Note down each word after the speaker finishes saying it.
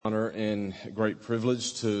and a great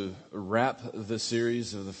privilege to wrap the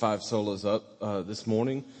series of the Five Solas up this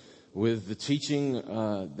morning with the teaching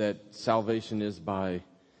that salvation is by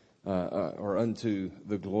or unto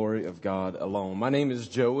the glory of God alone. My name is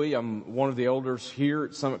Joey. I'm one of the elders here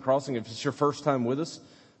at Summit Crossing. If it's your first time with us,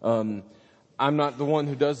 I'm not the one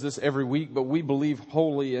who does this every week, but we believe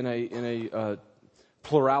wholly in a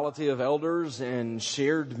plurality of elders and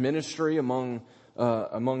shared ministry among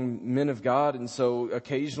men of God. And so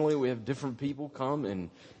occasionally we have different people come and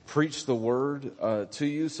preach the word to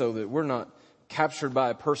you, so that we're not captured by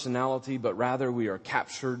a personality, but rather we are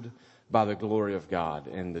captured by the glory of God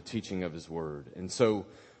and the teaching of His word. And so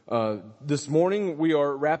this morning we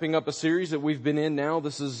are wrapping up a series that we've been in now.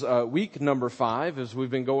 This is week number 5 as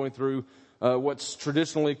we've been going through what's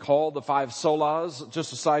traditionally called the Five Solas.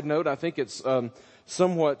 Just a side note, I think it's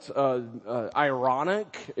somewhat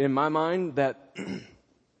ironic in my mind that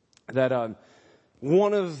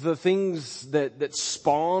one of the things that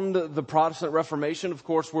spawned the Protestant Reformation, of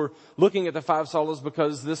course, we're looking at the Five Solas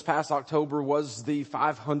because this past October was the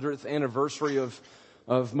 500th anniversary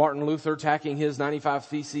of Martin Luther tacking his 95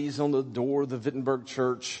 Theses on the door of the Wittenberg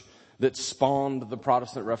Church that spawned the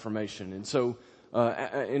Protestant Reformation. And so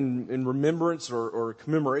in remembrance or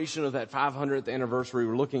commemoration of that 500th anniversary,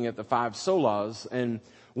 we're looking at the Five Solas. And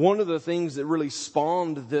one of the things that really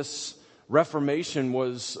spawned this Reformation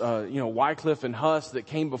was, Wycliffe and Huss that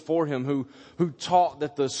came before him, who taught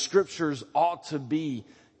that the scriptures ought to be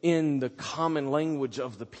in the common language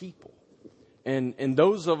of the people. And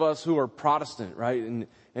those of us who are Protestant, right,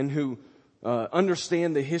 and who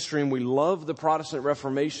understand the history and we love the Protestant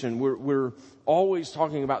Reformation, we're always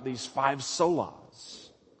talking about these five solas.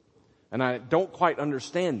 And I don't quite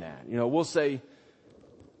understand that. We'll say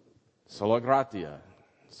sola gratia,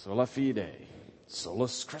 sola fide,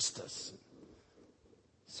 solus Christus,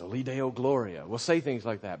 Soli De Gloria. We'll say things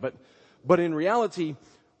like that. But in reality,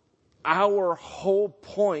 our whole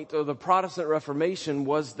point of the Protestant Reformation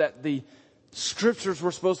was that the scriptures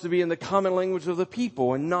were supposed to be in the common language of the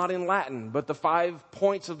people and not in Latin. But the 5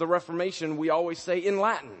 points of the Reformation, we always say in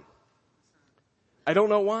Latin. I don't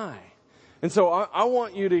know why. And so I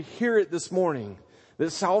want you to hear it this morning,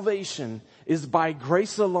 that salvation is by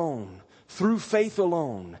grace alone, through faith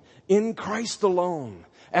alone, in Christ alone,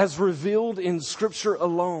 as revealed in Scripture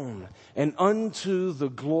alone, and unto the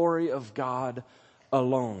glory of God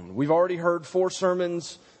alone. We've already heard 4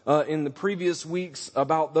 sermons in the previous weeks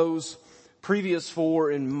about those previous 4,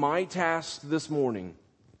 and my task this morning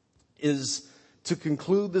is to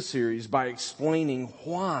conclude the series by explaining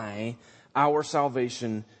why our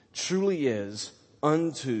salvation truly is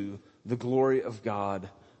unto the glory of God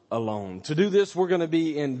alone. To do this, we're going to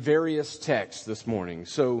be in various texts this morning.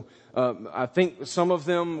 So I think some of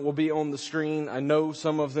them will be on the screen. I know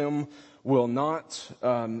some of them will not.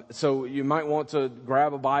 So you might want to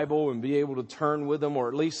grab a Bible and be able to turn with them, or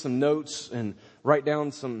at least some notes, and write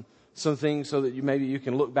down some things so that maybe you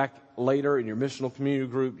can look back later in your missional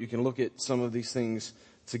community group. You can look at some of these things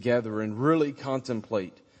together and really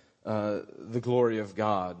contemplate the glory of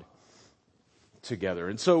God together.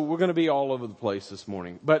 And so we're going to be all over the place this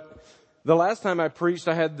morning. But the last time I preached,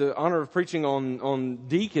 I had the honor of preaching on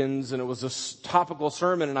deacons, and it was a topical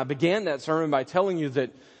sermon. And I began that sermon by telling you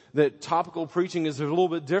that topical preaching is a little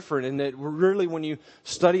bit different, and that really when you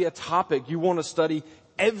study a topic, you want to study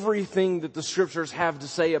everything that the scriptures have to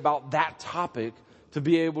say about that topic to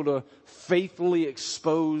be able to faithfully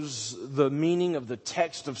expose the meaning of the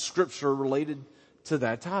text of scripture related to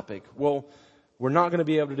that topic. Well, we're not going to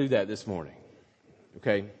be able to do that this morning.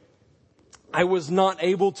 Okay? I was not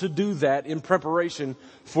able to do that in preparation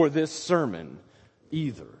for this sermon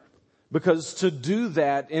either. Because to do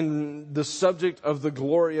that in the subject of the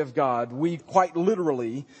glory of God, we quite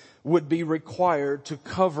literally would be required to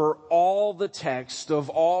cover all the text of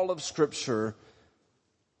all of Scripture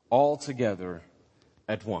all together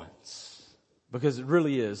at once. Because it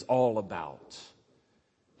really is all about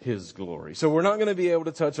His glory. So we're not going to be able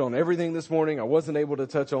to touch on everything this morning. I wasn't able to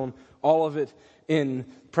touch on all of it in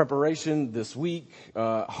preparation this week.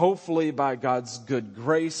 Hopefully, by God's good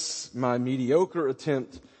grace, my mediocre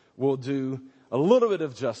attempt will do a little bit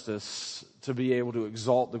of justice to be able to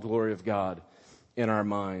exalt the glory of God in our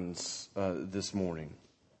minds this morning.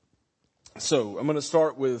 So I'm going to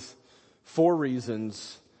start with 4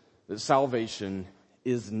 reasons that salvation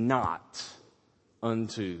is not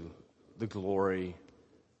unto the glory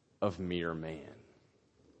of mere man.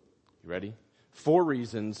 You ready? 4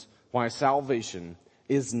 reasons why salvation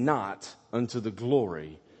is not unto the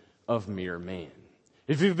glory of mere man.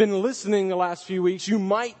 If you've been listening the last few weeks, you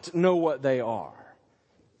might know what they are.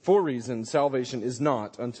 4 reasons salvation is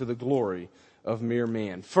not unto the glory of mere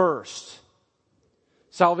man. First,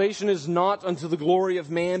 salvation is not unto the glory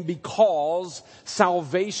of man because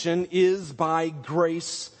salvation is by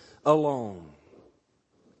grace alone.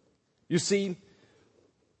 You see,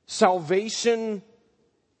 salvation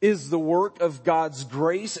is the work of God's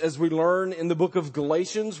grace, as we learn in the book of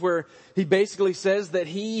Galatians, where he basically says that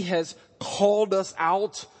he has called us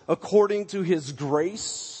out according to his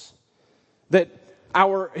grace. That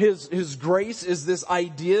his grace is this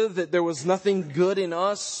idea that there was nothing good in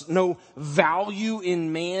us, no value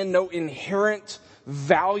in man, no inherent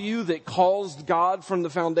value that caused God from the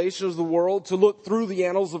foundation of the world to look through the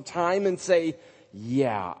annals of time and say,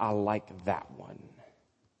 yeah, I like that one.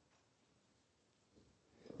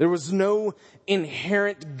 There was no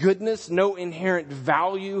inherent goodness, no inherent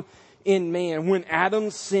value in man. When Adam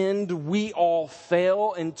sinned, we all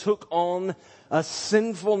fell and took on a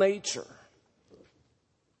sinful nature.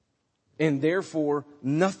 And therefore,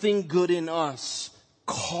 nothing good in us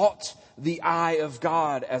caught the eye of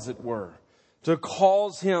God, as it were, to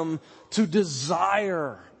cause him to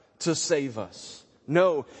desire to save us.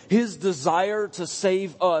 No, his desire to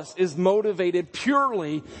save us is motivated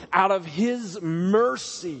purely out of his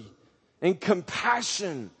mercy and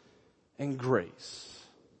compassion and grace.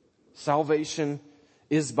 Salvation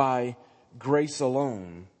is by grace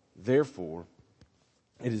alone. Therefore,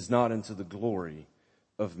 it is not unto the glory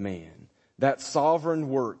of man. That sovereign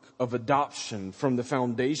work of adoption from the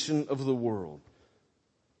foundation of the world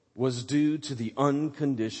was due to the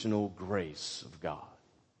unconditional grace of God.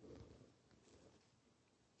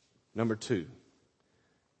 Number 2,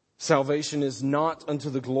 salvation is not unto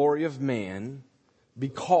the glory of man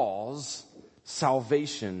because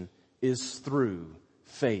salvation is through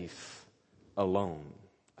faith alone.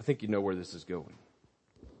 I think you know where this is going.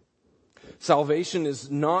 Salvation is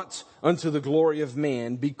not unto the glory of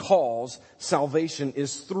man because salvation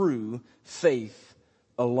is through faith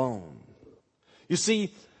alone. You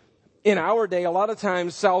see, in our day, a lot of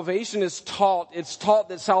times salvation is taught. It's taught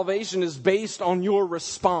that salvation is based on your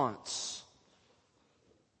response.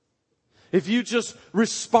 If you just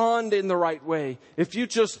respond in the right way, if you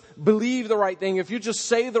just believe the right thing, if you just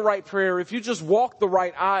say the right prayer, if you just walk the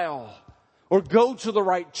right aisle, or go to the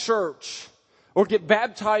right church, or get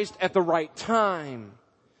baptized at the right time.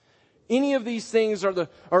 Any of these things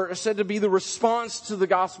are said to be the response to the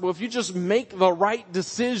gospel. If you just make the right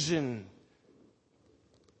decision.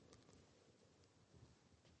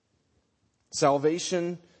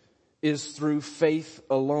 Salvation is through faith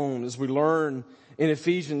alone. As we learn in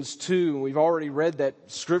Ephesians 2, we've already read that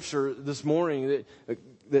scripture this morning,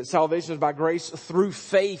 that salvation is by grace through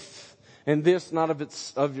faith. And this not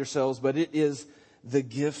of yourselves, but it is the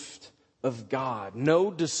gift of God.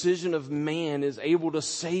 No decision of man is able to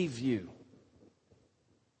save you.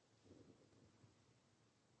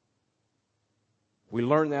 We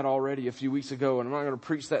learned that already a few weeks ago, and I'm not going to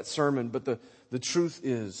preach that sermon, but the truth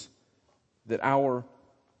is that our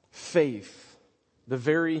faith, the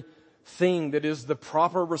very thing that is the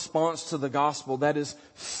proper response to the gospel, that is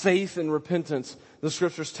faith and repentance, the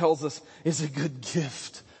scriptures tells us is a good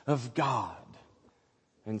gift of God.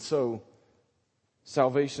 And so,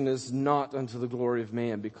 salvation is not unto the glory of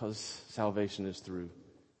man because salvation is through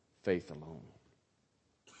faith alone.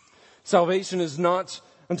 Salvation is not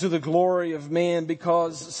unto the glory of man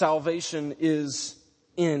because salvation is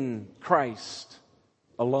in Christ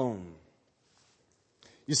alone.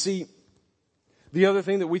 You see, the other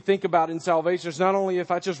thing that we think about in salvation is not only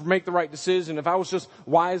if I just make the right decision, if I was just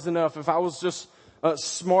wise enough, if I was just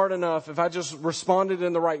smart enough, if I just responded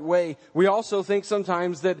in the right way. We also think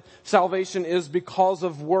sometimes that salvation is because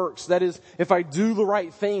of works. That is, if I do the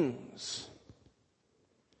right things.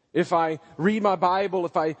 If I read my Bible,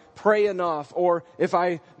 if I pray enough, or if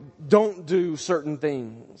I don't do certain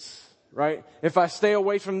things. Right? If I stay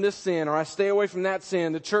away from this sin or I stay away from that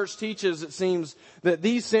sin, the church teaches, it seems, that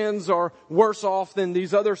these sins are worse off than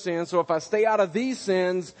these other sins. So if I stay out of these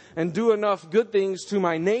sins and do enough good things to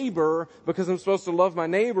my neighbor, because I'm supposed to love my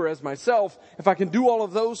neighbor as myself, if I can do all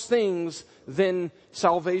of those things, then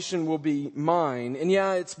salvation will be mine. And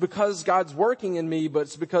yeah, it's because God's working in me, but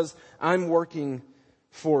it's because I'm working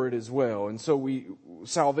for it as well. And so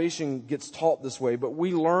salvation gets taught this way, but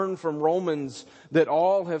we learn from Romans that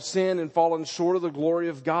all have sinned and fallen short of the glory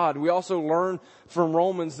of God. We also learn from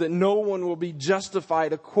Romans that no one will be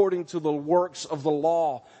justified according to the works of the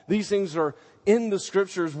law. These things are in the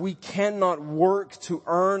scriptures. We cannot work to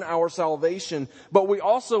earn our salvation, but we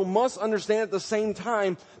also must understand at the same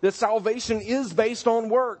time that salvation is based on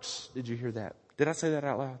works. Did you hear that? Did I say that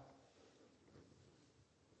out loud?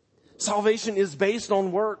 Salvation is based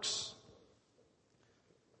on works,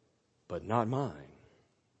 but not mine.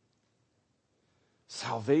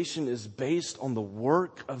 Salvation is based on the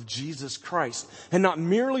work of Jesus Christ. And not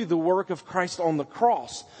merely the work of Christ on the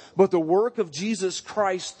cross, but the work of Jesus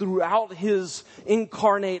Christ throughout His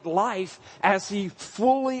incarnate life as He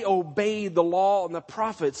fully obeyed the law and the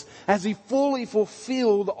prophets, as He fully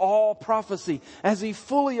fulfilled all prophecy, as He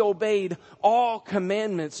fully obeyed all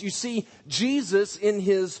commandments. You see, Jesus in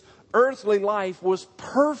His earthly life was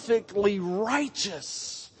perfectly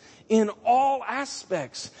righteous in all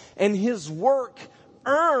aspects, and His work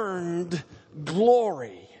earned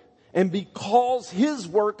glory. And because His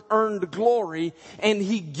work earned glory and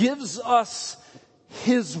He gives us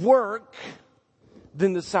His work,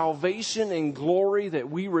 then the salvation and glory that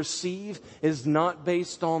we receive is not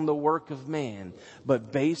based on the work of man,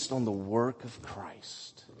 but based on the work of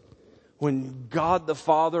Christ. When God the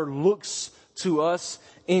Father looks to us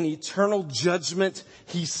in eternal judgment,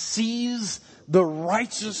 He sees the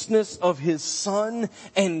righteousness of His Son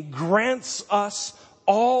and grants us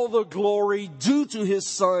all the glory due to His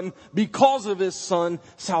Son. Because of His Son,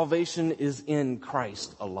 salvation is in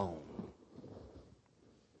Christ alone.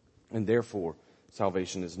 And therefore,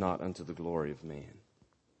 salvation is not unto the glory of man.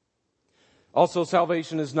 Also,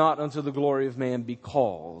 salvation is not unto the glory of man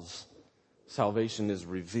because salvation is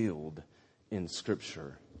revealed in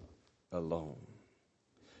Scripture alone.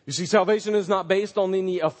 You see, salvation is not based on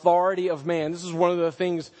any authority of man. This is one of the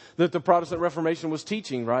things that the Protestant Reformation was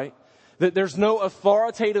teaching, right? That there's no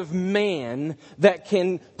authoritative man that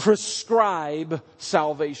can prescribe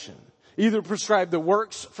salvation. Either prescribe the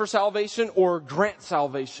works for salvation or grant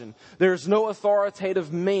salvation. There's no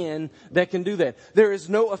authoritative man that can do that. There is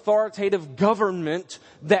no authoritative government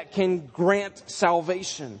that can grant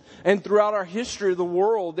salvation. And throughout our history of the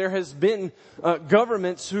world, there has been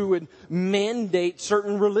governments who would mandate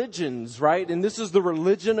certain religions, right? And this is the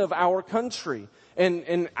religion of our country.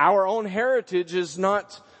 And our own heritage is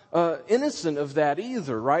not innocent of that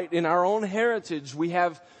either, right? In our own heritage, we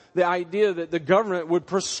have the idea that the government would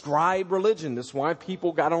prescribe religion. That's why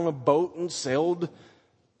people got on a boat and sailed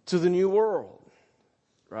to the New World,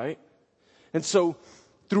 right? And so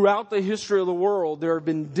throughout the history of the world, there have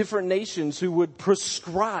been different nations who would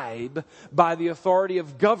prescribe by the authority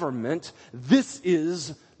of government, this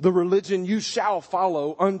is the religion you shall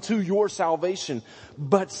follow unto your salvation.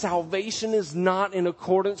 But salvation is not in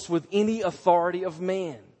accordance with any authority of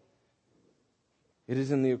man. It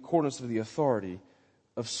is in the accordance with the authority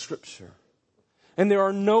of Scripture. And there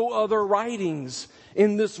are no other writings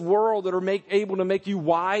in this world that are able to make you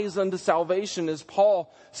wise unto salvation. As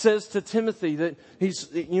Paul says to Timothy, that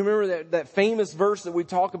you remember that famous verse that we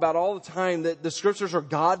talk about all the time, that the Scriptures are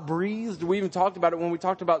God-breathed. We even talked about it when we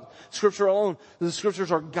talked about Scripture alone. The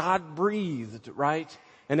Scriptures are God-breathed, right?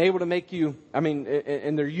 And able to make you,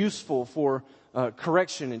 and they're useful for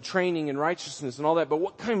correction and training and righteousness and all that. But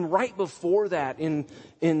what came right before that in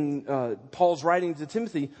Paul's writing to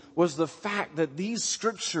Timothy was the fact that these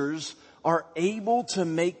Scriptures are able to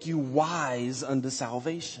make you wise unto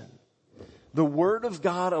salvation. The Word of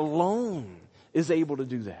God alone is able to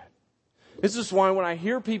do that. This is why when I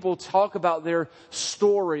hear people talk about their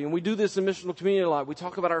story, and we do this in missional community a lot, we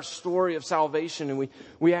talk about our story of salvation, and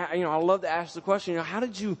I love to ask the question, how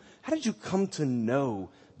did you come to know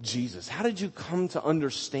Jesus? How did you come to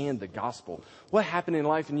understand the gospel? What happened in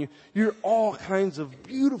life? And you hear all kinds of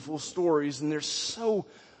beautiful stories, and they're so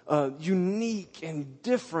unique and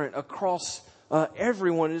different across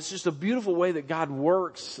everyone. It's just a beautiful way that God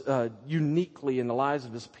works uniquely in the lives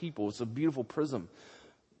of His people. It's a beautiful prism.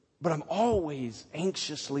 But I'm always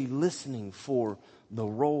anxiously listening for the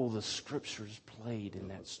role the Scriptures played in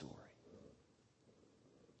that story.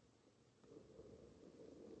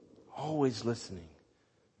 Always listening.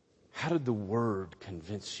 How did the Word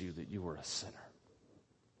convince you that you were a sinner?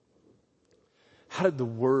 How did the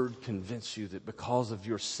Word convince you that because of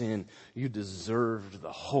your sin, you deserved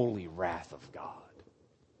the holy wrath of God?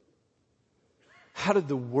 How did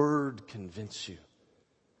the Word convince you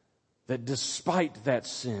that despite that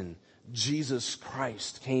sin, Jesus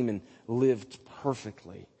Christ came and lived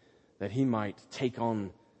perfectly, that He might take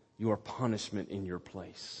on your punishment in your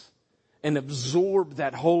place and absorb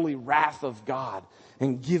that holy wrath of God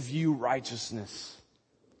and give you righteousness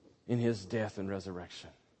in His death and resurrection,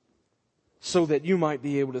 so that you might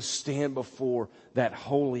be able to stand before that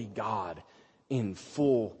holy God in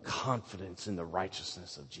full confidence in the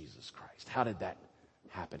righteousness of Jesus Christ? How did that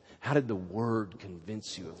happen? How did the Word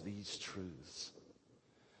convince you of these truths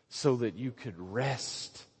so that you could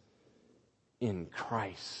rest in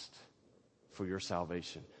Christ for your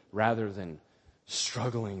salvation rather than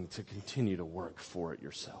struggling to continue to work for it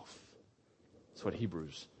yourself? That's what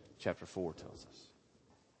Hebrews chapter 4 tells us.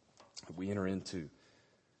 We enter into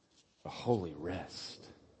a holy rest.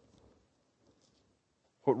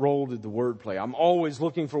 What role did the Word play? I'm always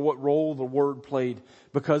looking for what role the Word played,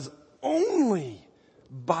 because only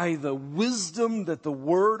by the wisdom that the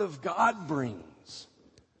Word of God brings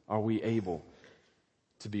are we able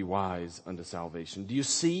to be wise unto salvation. Do you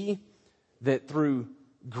see that through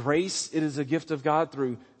grace it is a gift of God,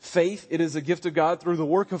 through faith it is a gift of God, through the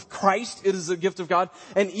work of Christ it is a gift of God,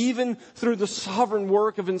 and even through the sovereign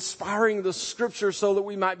work of inspiring the Scripture so that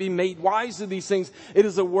we might be made wise to these things, it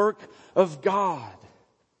is a work of God.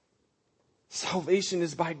 Salvation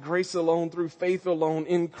is by grace alone, through faith alone,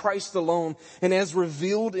 in Christ alone, and as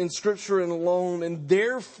revealed in Scripture alone. And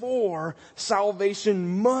therefore,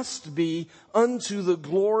 salvation must be unto the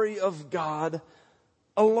glory of God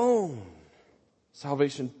alone.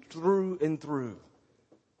 Salvation through and through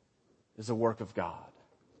is a work of God.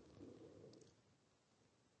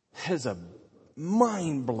 It is a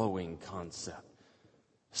mind-blowing concept,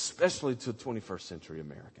 especially to 21st century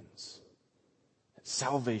Americans.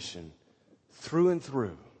 Salvation through and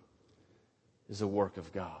through is a work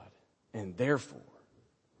of God, and therefore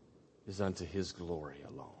is unto His glory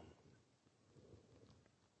alone.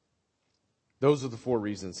 Those are the 4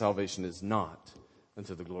 reasons salvation is not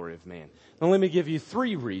unto the glory of man. Now let me give you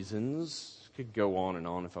 3 reasons. I could go on and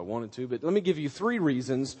on if I wanted to, but let me give you 3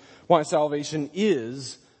 reasons why salvation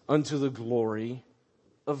is unto the glory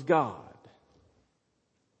of God.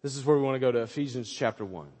 This is where we want to go to Ephesians chapter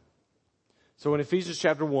 1. So in Ephesians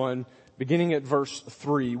chapter 1, beginning at verse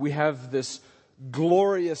 3, we have this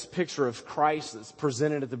glorious picture of Christ that's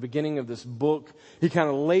presented at the beginning of this book. He kind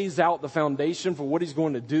of lays out the foundation for what He's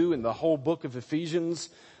going to do in the whole book of Ephesians.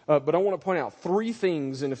 But I want to point out 3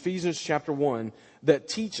 things in Ephesians chapter 1 that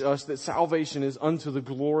teach us that salvation is unto the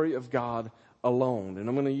glory of God alone. And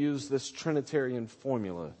I'm going to use this Trinitarian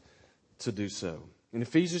formula to do so. In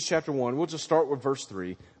Ephesians chapter 1, we'll just start with verse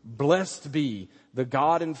 3. Blessed be the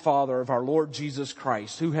God and Father of our Lord Jesus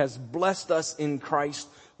Christ, who has blessed us in Christ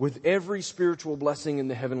with every spiritual blessing in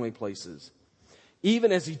the heavenly places,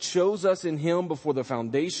 even as He chose us in Him before the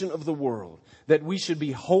foundation of the world, that we should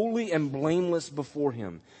be holy and blameless before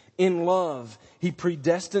Him. In love, He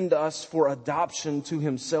predestined us for adoption to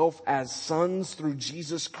Himself as sons through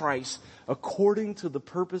Jesus Christ, according to the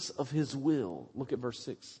purpose of His will. Look at verse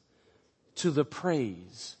 6. To the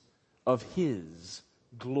praise of His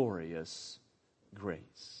glorious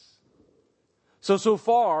grace. So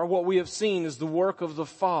far, what we have seen is the work of the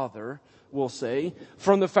Father, we'll say,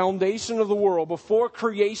 from the foundation of the world, before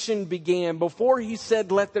creation began, before He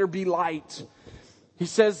said, let there be light. He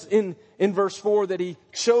says in verse 4 that He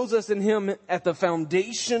chose us in Him at the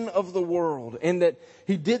foundation of the world, and that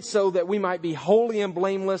He did so that we might be holy and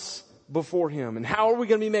blameless before Him. And how are we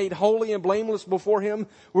going to be made holy and blameless before Him?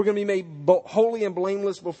 We're going to be made holy and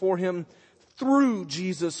blameless before Him through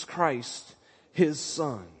Jesus Christ, His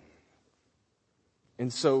Son.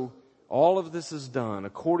 And so all of this is done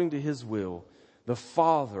according to His will, the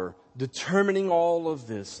Father determining all of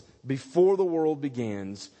this before the world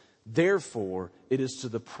begins. Therefore, it is to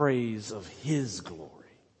the praise of His glory.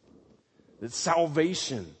 That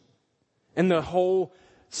salvation and the whole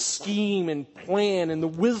scheme and plan and the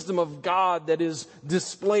wisdom of God that is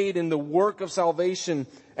displayed in the work of salvation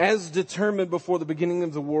as determined before the beginning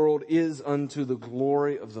of the world is unto the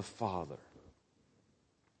glory of the Father.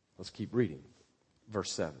 Let's keep reading.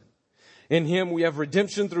 Verse 7. In Him we have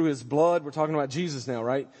redemption through His blood. We're talking about Jesus now,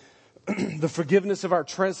 right? The forgiveness of our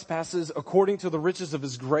trespasses according to the riches of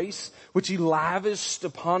His grace, which He lavished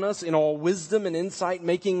upon us in all wisdom and insight,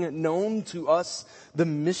 making known to us the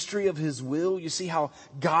mystery of His will. You see how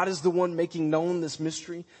God is the one making known this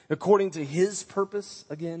mystery according to His purpose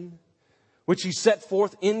again, which He set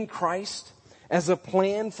forth in Christ as a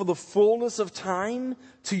plan for the fullness of time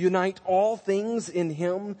to unite all things in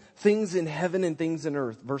Him, things in heaven and things in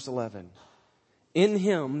earth. Verse 11. In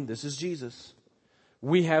Him, this is Jesus,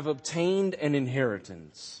 we have obtained an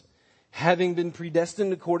inheritance, having been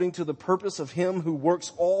predestined according to the purpose of Him who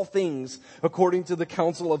works all things according to the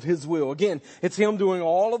counsel of His will. Again, it's Him doing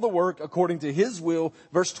all of the work according to His will.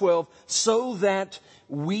 Verse 12, so that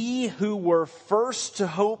we who were first to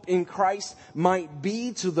hope in Christ might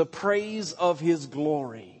be to the praise of His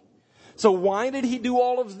glory. So why did He do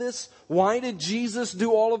all of this? Why did Jesus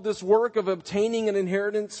do all of this work of obtaining an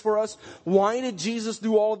inheritance for us? Why did Jesus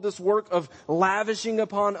do all of this work of lavishing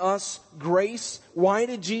upon us grace? Why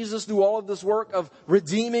did Jesus do all of this work of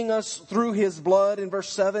redeeming us through His blood in verse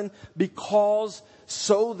 7? Because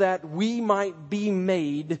so that we might be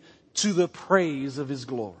made to the praise of His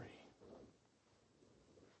glory.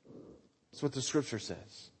 That's what the Scripture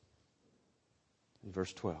says in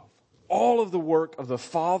verse 12. all of the work of the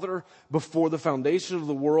Father before the foundation of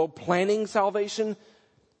the world, planning salvation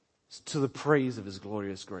to the praise of His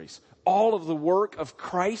glorious grace. All of the work of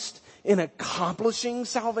Christ in accomplishing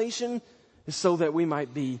salvation is so that we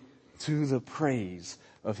might be to the praise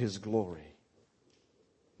of His glory.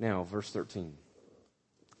 Now, verse 13.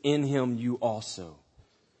 In Him you also,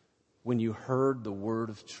 when you heard the word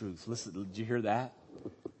of truth. Listen, did you hear that?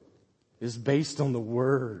 It's based on the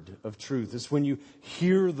word of truth. It's when you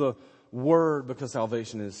hear the word, because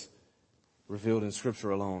salvation is revealed in Scripture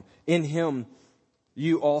alone. In Him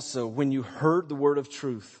you also, when you heard the word of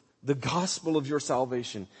truth, the gospel of your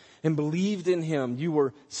salvation, and believed in Him, you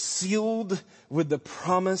were sealed with the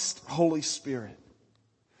promised Holy Spirit,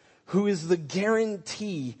 who is the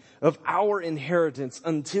guarantee of our inheritance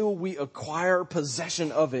until we acquire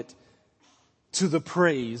possession of it to the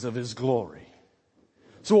praise of His glory.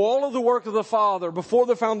 So all of the work of the Father before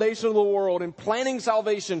the foundation of the world in planning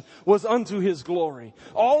salvation was unto His glory.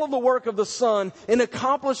 All of the work of the Son in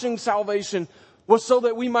accomplishing salvation was so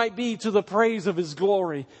that we might be to the praise of His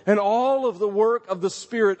glory. And all of the work of the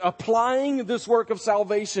Spirit applying this work of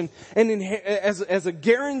salvation and as a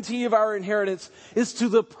guarantee of our inheritance is to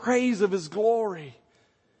the praise of His glory.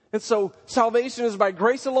 And so salvation is by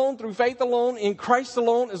grace alone, through faith alone, in Christ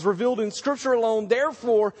alone, is revealed in Scripture alone.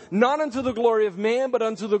 Therefore, not unto the glory of man, but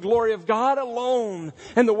unto the glory of God alone.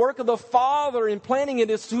 And the work of the Father in planning it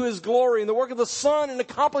is to His glory. And the work of the Son in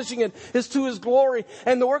accomplishing it is to His glory.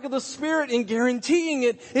 And the work of the Spirit in guaranteeing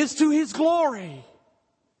it is to His glory.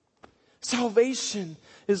 Salvation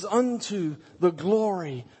is unto the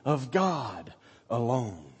glory of God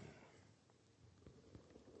alone.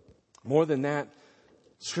 More than that,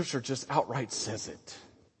 Scripture just outright says it.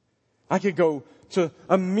 I could go to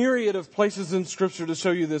a myriad of places in Scripture to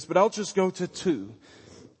show you this, but I'll just go to two.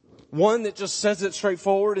 One that just says it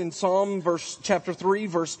straightforward in Psalm chapter 3,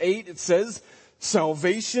 verse 8. It says,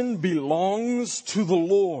 salvation belongs to the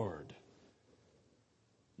Lord.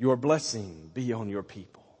 Your blessing be on your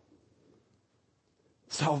people.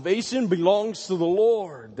 Salvation belongs to the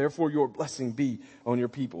Lord. Therefore, your blessing be on your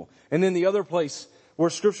people. And then the other place where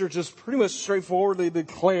Scripture just pretty much straightforwardly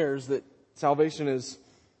declares that salvation is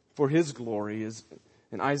for His glory is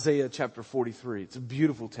in Isaiah chapter 43. It's a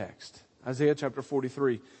beautiful text. Isaiah chapter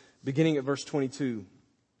 43, beginning at verse 22.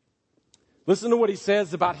 Listen to what He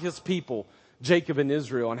says about His people, Jacob and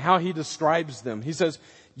Israel, and how He describes them. He says,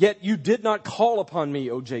 yet you did not call upon me,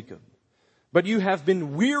 O Jacob, but you have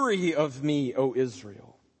been weary of me, O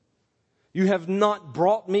Israel. You have not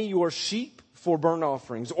brought me your sheep for burnt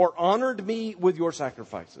offerings, or honored me with your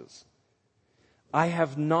sacrifices. I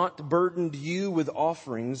have not burdened you with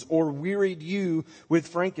offerings, or wearied you with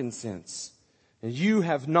frankincense. And you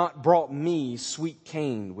have not brought me sweet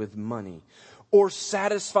cane with money, or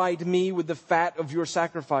satisfied me with the fat of your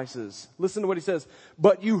sacrifices. Listen to what He says.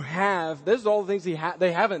 But you have, this is all the things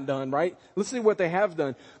they haven't done, right? Listen to what they have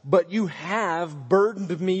done. But you have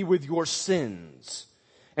burdened me with your sins,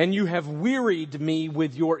 and you have wearied me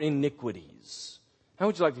with your iniquities. How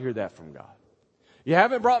would you like to hear that from God? You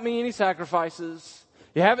haven't brought me any sacrifices.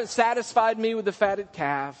 You haven't satisfied me with the fatted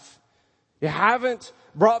calf. You haven't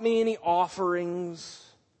brought me any offerings.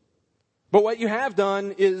 But what you have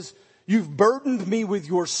done is you've burdened me with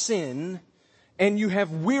your sin, and you have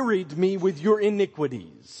wearied me with your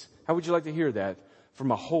iniquities. How would you like to hear that from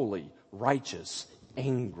a holy, righteous,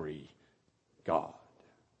 angry God?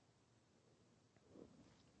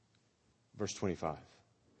 Verse 25.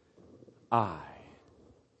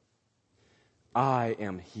 I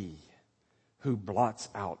am He who blots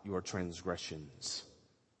out your transgressions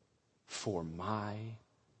for my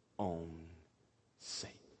own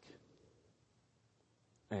sake.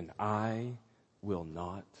 And I will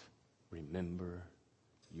not remember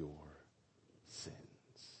your sins.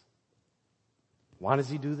 Why does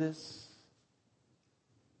He do this?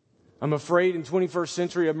 I'm afraid in 21st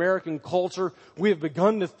century American culture, we have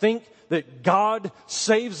begun to think that God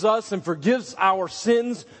saves us and forgives our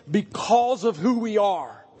sins because of who we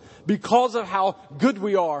are, because of how good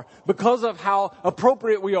we are, because of how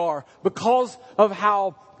appropriate we are, because of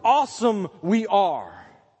how awesome we are.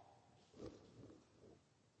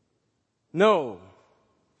 No.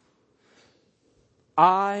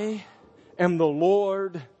 I am the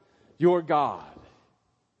Lord your God,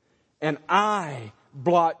 and I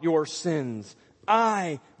blot your sins.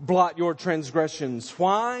 I blot your transgressions.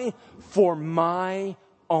 Why? For my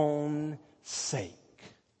own sake.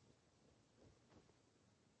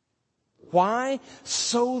 Why?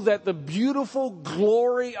 So that the beautiful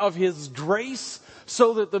glory of His grace,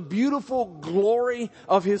 so that the beautiful glory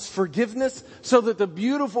of His forgiveness, so that the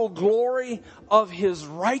beautiful glory of His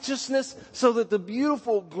righteousness, so that the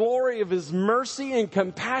beautiful glory of His mercy and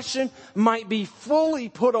compassion might be fully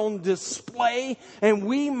put on display, and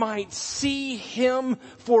we might see Him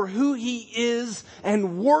for who He is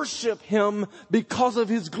and worship Him because of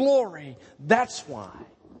His glory. That's why.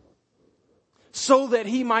 So that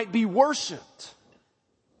He might be worshiped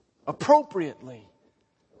appropriately.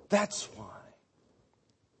 That's why.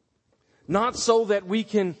 Not so that we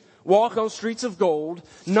can walk on streets of gold.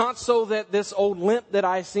 Not so that this old limp that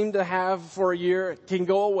I seem to have for a year can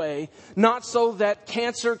go away. Not so that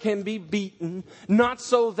cancer can be beaten. Not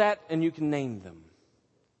so that, and you can name them.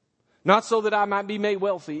 Not so that I might be made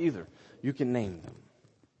wealthy either. You can name them.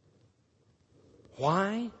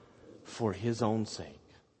 Why? For His own sake.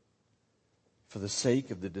 For the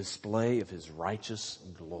sake of the display of His righteous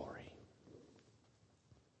glory.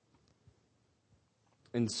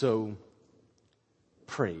 And so,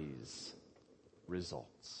 praise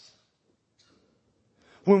results.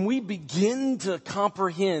 When we begin to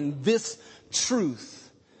comprehend this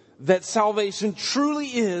truth, that salvation truly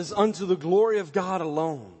is unto the glory of God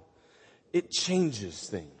alone, it changes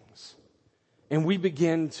things. And we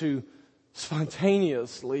begin to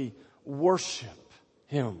spontaneously worship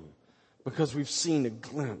Him because we've seen a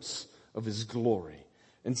glimpse of His glory.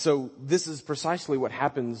 And so this is precisely what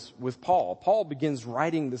happens with Paul. Paul begins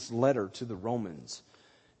writing this letter to the Romans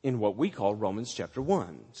in what we call Romans chapter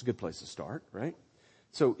 1. It's a good place to start, right?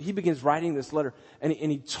 So he begins writing this letter, and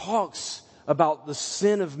he talks about the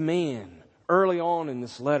sin of man early on in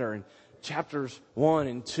this letter, in chapters 1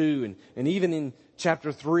 and 2, and even in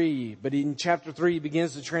chapter 3. But in chapter 3, he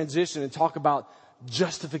begins to transition and talk about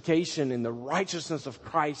justification and the righteousness of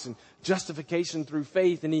Christ and justification through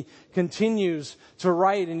faith. And he continues to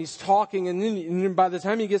write, and he's talking, and then by the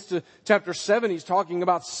time he gets to chapter 7, he's talking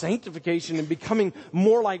about sanctification and becoming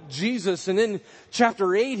more like Jesus. And then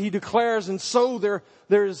chapter 8, he declares, and so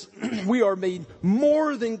there's we are made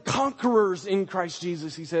more than conquerors in Christ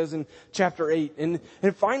Jesus, he says in chapter 8. And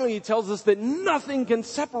finally he tells us that nothing can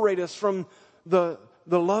separate us from the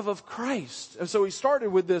love of Christ. And so he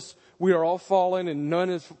started with this: we are all fallen, and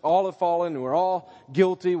all have fallen, and we're all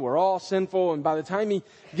guilty, we're all sinful. And by the time he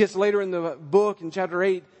gets later in the book, in chapter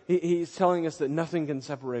 8, he's telling us that nothing can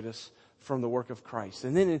separate us from the work of Christ.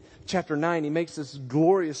 And then in chapter 9, he makes this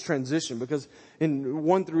glorious transition, because in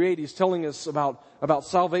 1 through 8, he's telling us about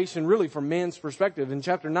salvation really from man's perspective. In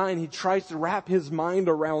chapter 9, he tries to wrap his mind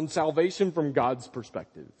around salvation from God's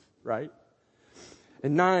perspective, right?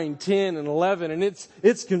 And 9, 10, and 11, and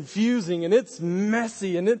it's confusing, and it's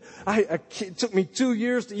messy, and it took me 2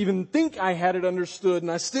 years to even think I had it understood, and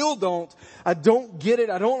I still don't. I don't get it.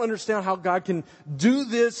 I don't understand how God can do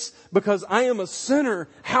this, because I am a sinner.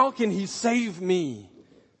 How can He save me?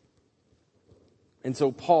 And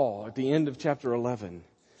so Paul, at the end of chapter 11,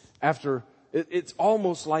 it's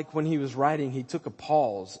almost like when he was writing, he took a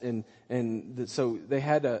pause, so they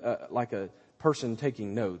had a person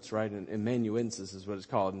taking notes, right? And amanuensis is what it's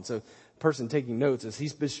called. And so person taking notes, as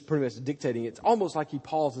he's pretty much dictating, it's almost like he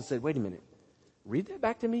paused and said, wait a minute, read that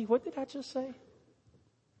back to me. What did I just say?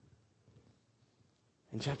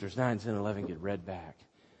 And chapters 9, 10, 11 get read back.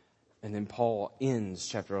 And then Paul ends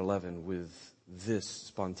chapter 11 with this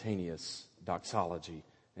spontaneous doxology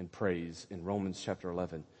and praise in Romans chapter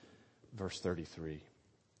 11, verse 33.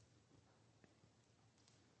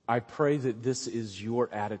 I pray that this is your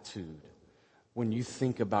attitude when you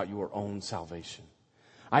think about your own salvation.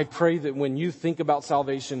 I pray that when you think about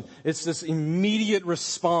salvation, it's this immediate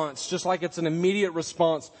response, just like it's an immediate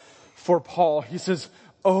response for Paul. He says,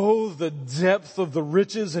 oh, the depth of the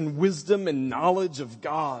riches and wisdom and knowledge of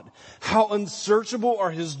God. How unsearchable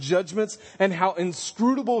are His judgments and how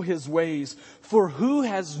inscrutable His ways. For who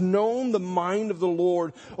has known the mind of the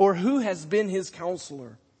Lord, or who has been His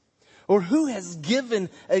counselor? Or who has given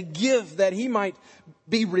a gift that He might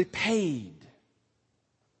be repaid?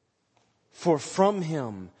 For from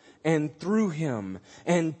Him and through Him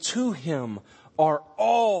and to Him are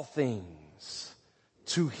all things.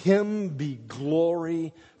 To Him be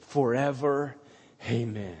glory forever.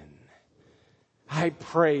 Amen. I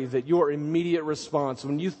pray that your immediate response,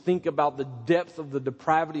 when you think about the depth of the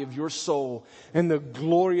depravity of your soul and the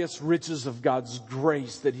glorious riches of God's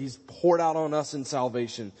grace that He's poured out on us in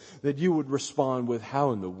salvation, that you would respond with,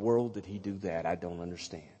 how in the world did He do that? I don't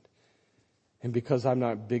understand. And because I'm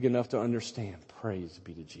not big enough to understand, praise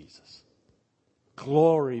be to Jesus.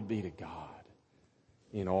 Glory be to God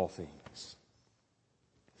in all things.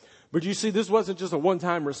 But you see, this wasn't just a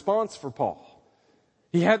one-time response for Paul.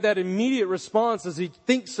 He had that immediate response as he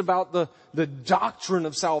thinks about the doctrine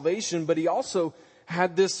of salvation, but he also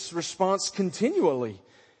had this response continually.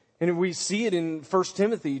 And we see it in 1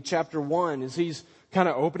 Timothy chapter 1 as he's kind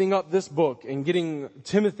of opening up this book and getting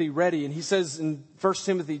Timothy ready. And he says in 1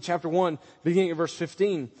 Timothy chapter 1, beginning of verse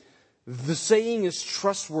 15, the saying is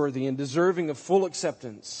trustworthy and deserving of full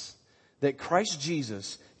acceptance, that Christ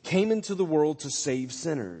Jesus came into the world to save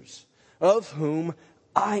sinners, of whom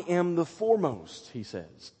I am the foremost, he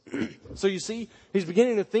says. So you see, he's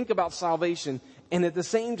beginning to think about salvation, and at the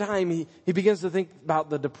same time, he begins to think about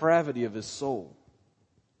the depravity of his soul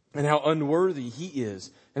and how unworthy he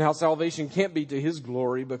is and how salvation can't be to his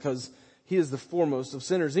glory because he is the foremost of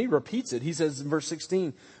sinners. And he repeats it. He says in verse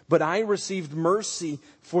 16, but I received mercy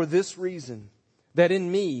for this reason, that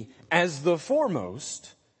in me, as the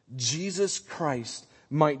foremost, Jesus Christ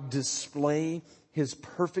might display his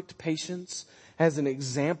perfect patience as an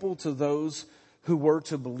example to those who were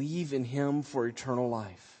to believe in him for eternal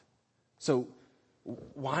life. So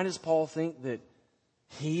why does Paul think that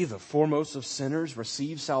he, the foremost of sinners,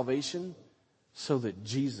 received salvation? So that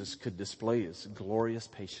Jesus could display his glorious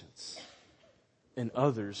patience. And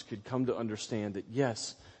others could come to understand that,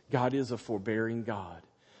 yes, God is a forbearing God.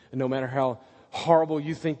 And no matter how horrible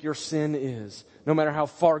you think your sin is, no matter how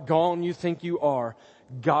far gone you think you are,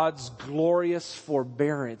 God's glorious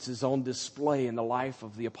forbearance is on display in the life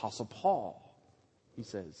of the Apostle Paul, he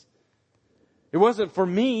says. It wasn't for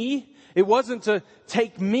me. It wasn't to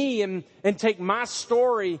take me and take my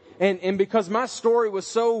story and because my story was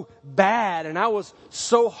so bad and I was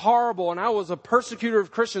so horrible and I was a persecutor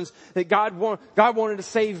of Christians that God wanted to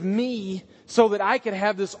save me so that I could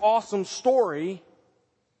have this awesome story.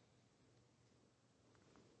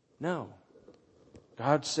 No.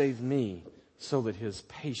 God saved me so that his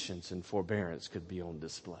patience and forbearance could be on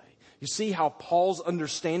display. You see how Paul's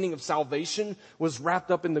understanding of salvation was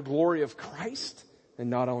wrapped up in the glory of Christ and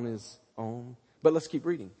not on his own. But let's keep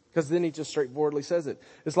reading, because then he just straightforwardly says it.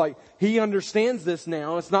 It's like he understands this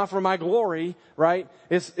now. It's not for my glory, right?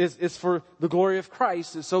 It's for the glory of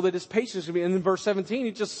Christ, so that his patience can be. And in verse 17,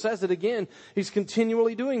 he just says it again. He's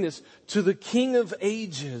continually doing this. To the King of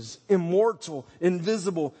ages, immortal,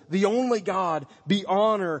 invisible, the only God, be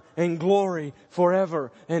honor and glory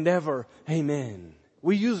forever and ever. Amen.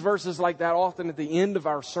 We use verses like that often at the end of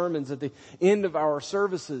our sermons, at the end of our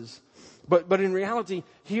services. But in reality,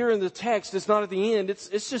 here in the text, it's not at the end.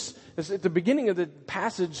 It's at the beginning of the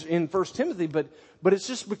passage in 1 Timothy. But it's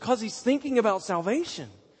just because he's thinking about salvation.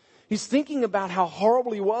 He's thinking about how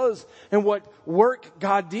horrible he was and what work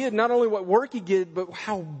God did. Not only what work he did, but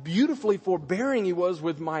how beautifully forbearing he was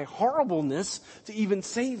with my horribleness to even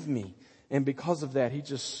save me. And because of that, he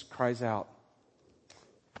just cries out,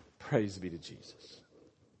 praise be to Jesus.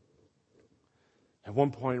 At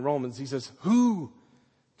one point in Romans, he says, who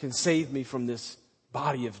can save me from this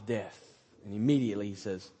body of death? And immediately he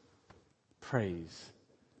says, praise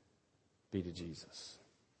be to Jesus.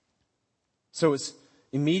 So it's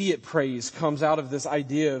immediate praise comes out of this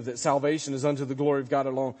idea that salvation is unto the glory of God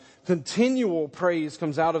alone. Continual praise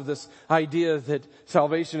comes out of this idea that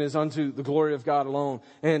salvation is unto the glory of God alone.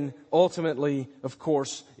 And ultimately, of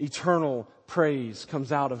course, eternal praise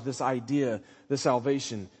comes out of this idea that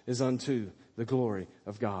salvation is unto the glory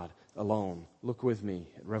of God alone. Look with me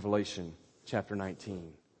at Revelation chapter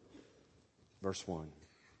 19, verse 1.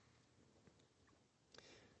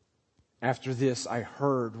 After this, I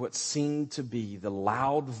heard what seemed to be the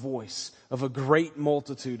loud voice of a great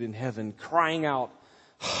multitude in heaven, crying out,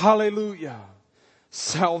 Hallelujah!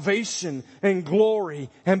 Salvation and glory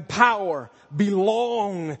and power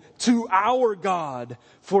belong to our God,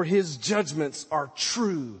 for his judgments are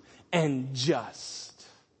true and just.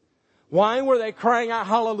 Why were they crying out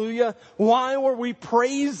hallelujah? Why were we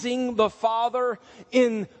praising the Father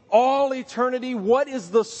in all eternity? What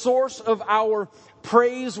is the source of our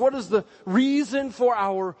praise? What is the reason for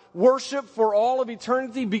our worship for all of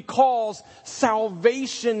eternity? Because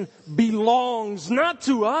salvation belongs not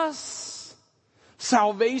to us.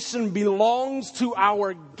 Salvation belongs to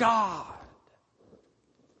our God.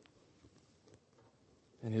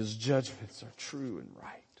 And his judgments are true and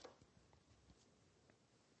right.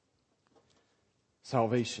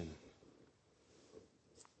 Salvation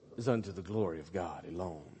is unto the glory of God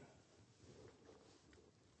alone.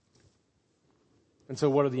 And so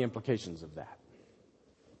what are the implications of that?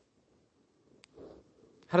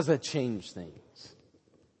 How does that change things?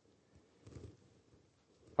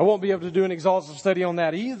 I won't be able to do an exhaustive study on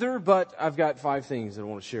that either, but I've got 5 things that I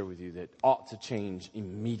want to share with you that ought to change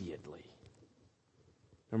immediately.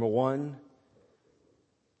 Number 1,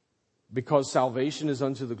 because salvation is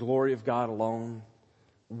unto the glory of God alone,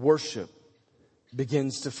 worship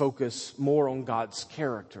begins to focus more on God's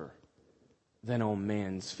character than on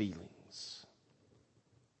man's feelings.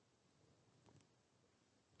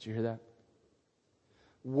 Did you hear that?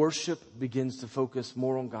 Worship begins to focus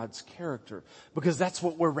more on God's character because that's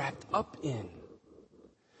what we're wrapped up in.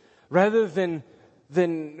 Rather than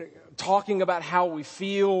talking about how we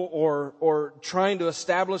feel or trying to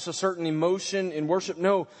establish a certain emotion in worship.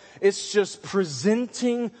 No, it's just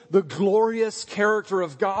presenting the glorious character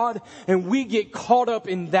of God, and we get caught up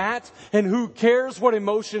in that, and who cares what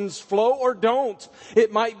emotions flow or don't.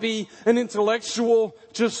 It might be an intellectual,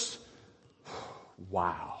 just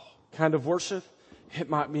wow kind of worship. It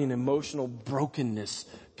might be an emotional brokenness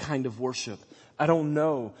kind of worship. I don't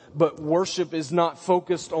know, but worship is not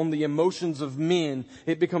focused on the emotions of men.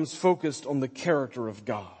 It becomes focused on the character of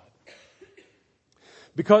God.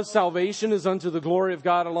 Because salvation is unto the glory of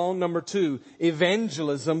God alone. Number 2,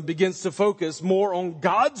 evangelism begins to focus more on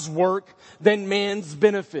God's work than man's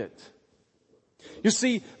benefit. You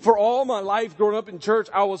see, for all my life growing up in church,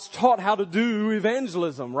 I was taught how to do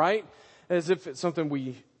evangelism, right? As if it's something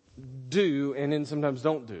we do and then sometimes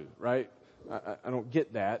don't do, right? I don't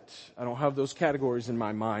get that. I don't have those categories in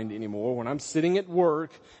my mind anymore. When I'm sitting at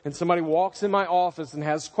work and somebody walks in my office and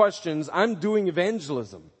has questions, I'm doing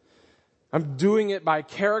evangelism. I'm doing it by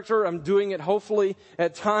character. I'm doing it hopefully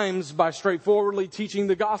at times by straightforwardly teaching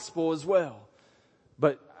the gospel as well.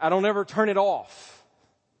 But I don't ever turn it off.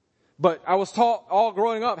 But I was taught all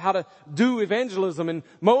growing up how to do evangelism. And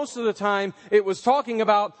most of the time it was talking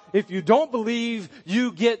about if you don't believe,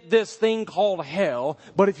 you get this thing called hell.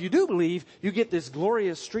 But if you do believe, you get this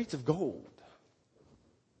glorious streets of gold.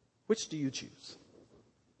 Which do you choose?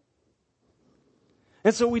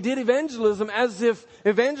 And so we did evangelism as if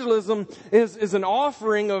evangelism is an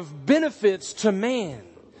offering of benefits to man.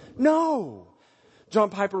 No. John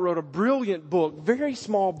Piper wrote a brilliant book, very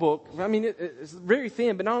small book. I mean, it's very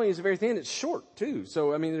thin, but not only is it very thin, it's short too.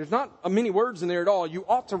 So, I mean, there's not many words in there at all. You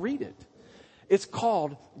ought to read it. It's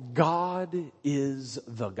called God is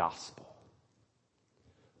the Gospel.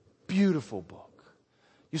 Beautiful book.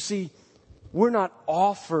 You see, we're not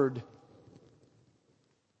offered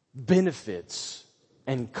benefits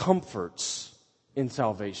and comforts in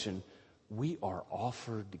salvation. We are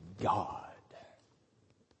offered God.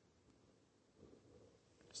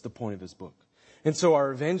 The point of his book. And so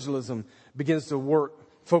our evangelism begins to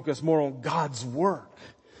focus more on God's work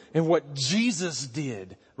and what Jesus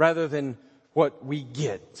did rather than what we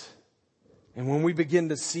get. And when we begin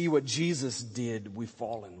to see what Jesus did, we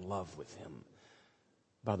fall in love with him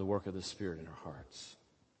by the work of the Spirit in our hearts.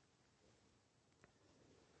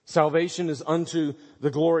 Salvation is unto the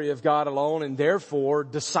glory of God alone, and therefore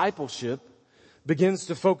discipleship begins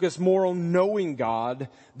to focus more on knowing God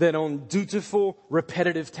than on dutiful,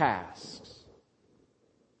 repetitive tasks.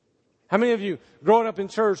 How many of you, growing up in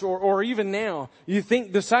church or even now, you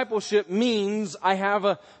think discipleship means I have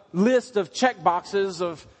a list of check boxes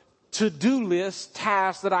of to-do list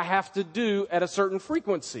tasks that I have to do at a certain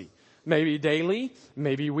frequency? Maybe daily,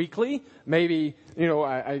 maybe weekly, maybe,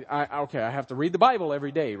 I have to read the Bible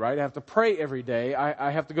every day, right? I have to pray every day. I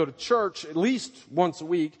have to go to church at least once a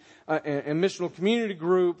week. And missional community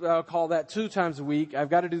group, I'll call that 2 times a week. I've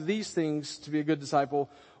got to do these things to be a good disciple.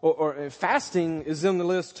 Or fasting is in the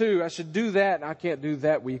list too. I should do that. I can't do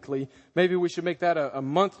that weekly. Maybe we should make that a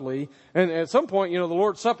monthly. And at some point, the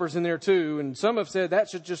Lord's Supper's in there too. And some have said that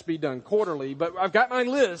should just be done quarterly. But I've got my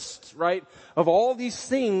list, right, of all these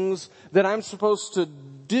things that I'm supposed to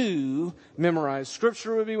do. Memorize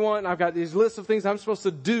scripture would be one. I've got these lists of things I'm supposed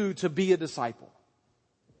to do to be a disciple.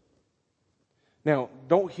 Now,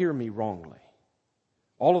 don't hear me wrongly.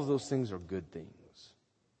 All of those things are good things.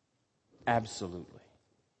 Absolutely.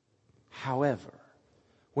 However,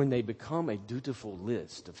 when they become a dutiful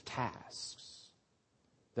list of tasks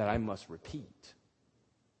that I must repeat,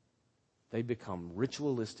 they become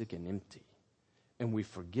ritualistic and empty, and we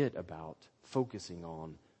forget about focusing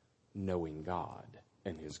on knowing God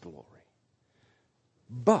and his glory.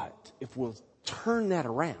 But if we'll turn that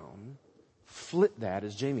around, flip that,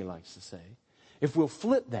 as Jamie likes to say, if we'll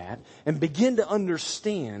flip that and begin to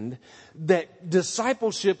understand that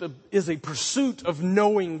discipleship is a pursuit of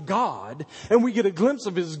knowing God, and we get a glimpse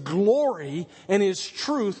of his glory and his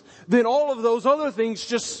truth, then all of those other things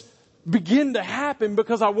just begin to happen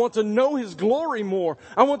because I want to know his glory more.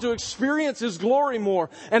 I want to experience his glory more.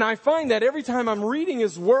 And I find that every time I'm reading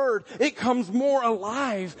his word, it comes more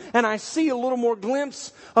alive, and I see a little more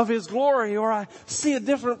glimpse of his glory, or I see a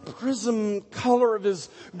different prism color of his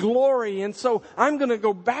glory. And so I'm going to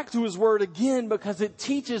go back to his word again because it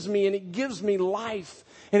teaches me and it gives me life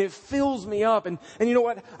and it fills me up. And you know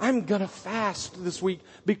what? I'm going to fast this week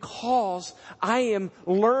because I am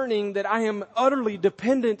learning that I am utterly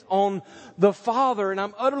dependent on the Father, and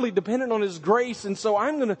I'm utterly dependent on His grace. And so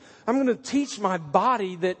I'm going to teach my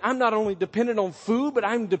body that I'm not only dependent on food, but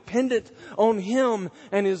I'm dependent on Him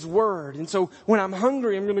and His Word. And so when I'm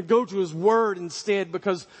hungry, I'm going to go to His Word instead,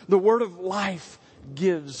 because the Word of life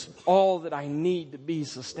gives all that I need to be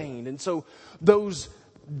sustained. And so those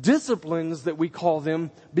disciplines that we call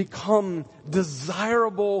them become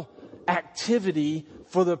desirable activity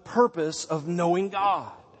for the purpose of knowing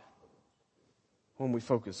God when we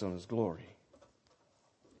focus on His glory.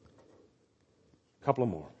 A couple of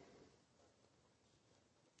more.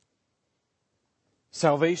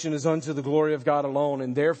 Salvation is unto the glory of God alone,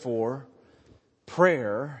 and therefore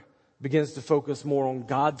prayer begins to focus more on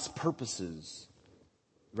God's purposes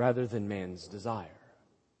rather than man's desire.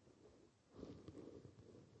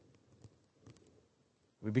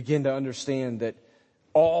 We begin to understand that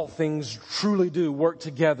all things truly do work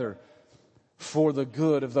together for the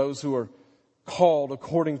good of those who are called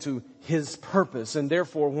according to His purpose. And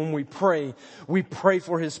therefore, when we pray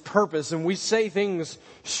for His purpose. And we say things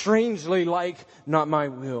strangely like, not my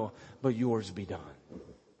will, but yours be done.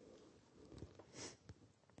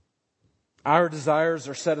 Our desires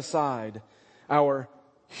are set aside. Our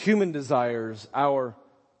human desires, our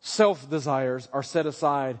self-desires are set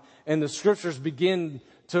aside. And the Scriptures begin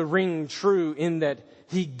to ring true in that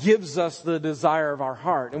He gives us the desire of our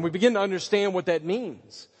heart. And we begin to understand what that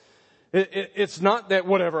means. It's not that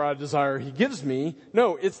whatever I desire He gives me.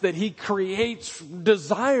 No, it's that He creates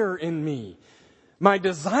desire in me. My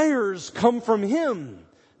desires come from Him.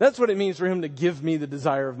 That's what it means for Him to give me the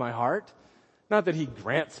desire of my heart. Not that He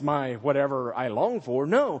grants my whatever I long for.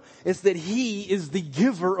 No, it's that He is the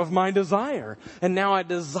giver of my desire. And now I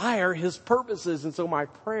desire His purposes. And so my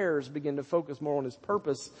prayers begin to focus more on His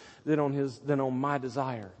purpose than on my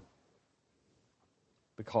desire.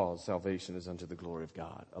 Because salvation is unto the glory of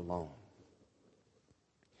God alone.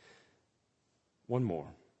 One more.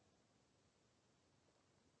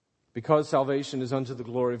 Because salvation is unto the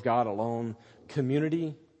glory of God alone,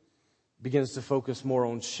 community begins to focus more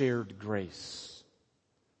on shared grace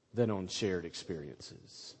than on shared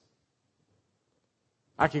experiences.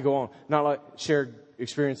 I could go on. Not like shared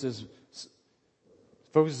experiences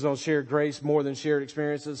focuses on shared grace more than shared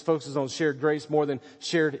experiences, focuses on shared grace more than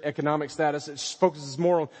shared economic status. It focuses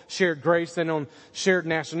more on shared grace than on shared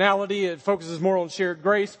nationality. It focuses more on shared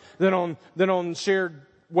grace than on shared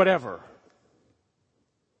whatever.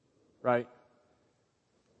 Right?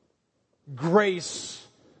 Grace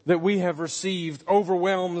that we have received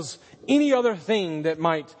overwhelms any other thing that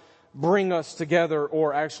might bring us together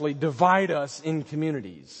or actually divide us in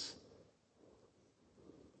communities.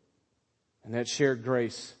 And that shared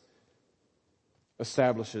grace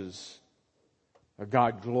establishes a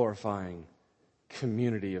God-glorifying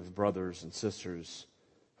community of brothers and sisters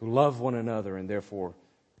who love one another and therefore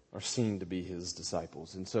are seen to be His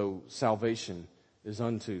disciples. And so salvation is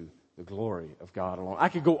unto the glory of God alone. I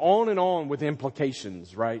could go on and on with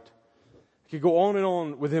implications, right? I could go on and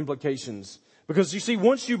on with implications. Because you see,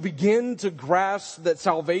 once you begin to grasp that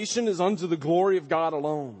salvation is unto the glory of God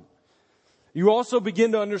alone, you also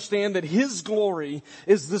begin to understand that His glory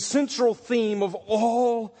is the central theme of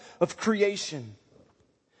all of creation.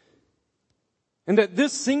 And that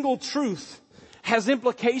this single truth has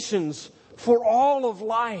implications for all of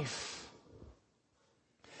life.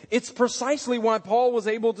 It's precisely why Paul was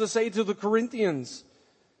able to say to the Corinthians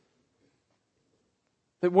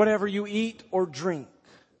that whatever you eat or drink,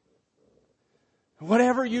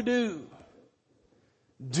 whatever you do,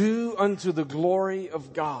 do unto the glory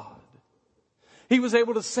of God. He was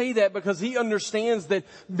able to say that because he understands that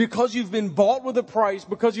because you've been bought with a price,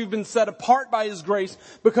 because you've been set apart by His grace,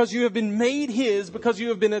 because you have been made His, because you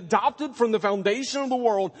have been adopted from the foundation of the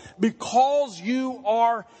world, because you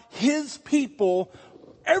are His people,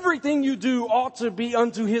 everything you do ought to be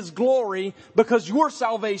unto His glory, because your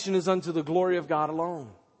salvation is unto the glory of God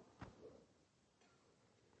alone.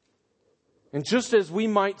 And just as we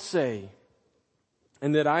might say,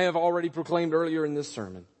 and that I have already proclaimed earlier in this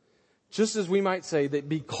sermon, just as we might say that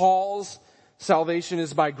because salvation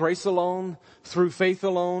is by grace alone, through faith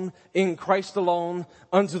alone, in Christ alone,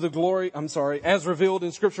 unto the glory, as revealed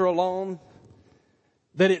in Scripture alone,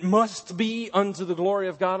 that it must be unto the glory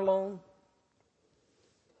of God alone,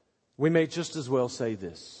 we may just as well say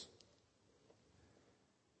this.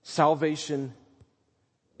 Salvation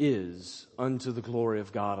is unto the glory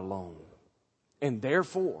of God alone. And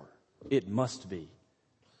therefore, it must be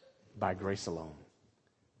by grace alone,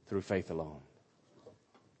 through faith alone,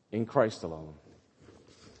 in Christ alone,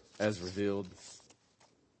 as revealed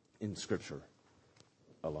in Scripture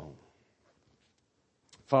alone.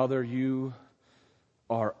 Father, you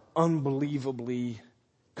are unbelievably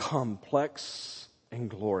complex and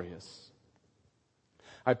glorious.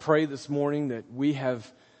 I pray this morning that we have,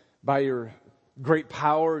 by your great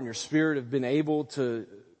power and your Spirit, have been able to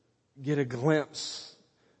get a glimpse,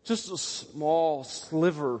 just a small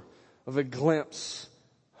sliver of a glimpse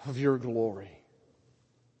of your glory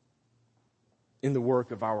in the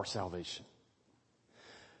work of our salvation.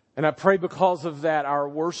 And I pray because of that, our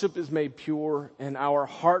worship is made pure and our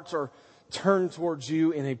hearts are turned towards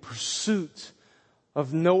you in a pursuit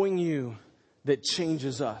of knowing you that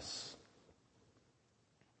changes us.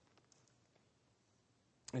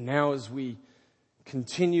 And now as we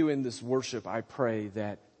continue in this worship, I pray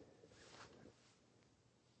that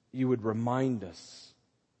you would remind us,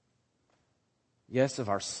 yes, of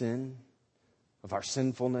our sin, of our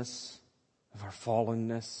sinfulness, of our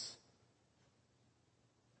fallenness,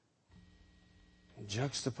 and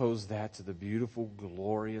juxtapose that to the beautiful,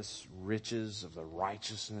 glorious riches of the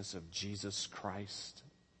righteousness of Jesus Christ.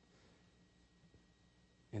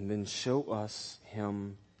 And then show us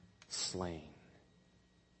him slain,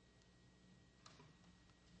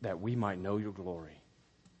 that we might know your glory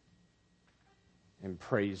and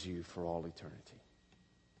praise you for all eternity.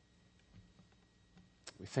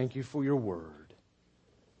 We thank you for your word,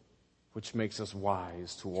 which makes us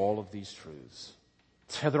wise to all of these truths.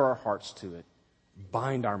 Tether our hearts to it.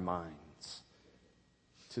 Bind our minds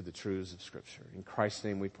to the truths of Scripture. In Christ's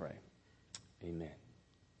name we pray. Amen.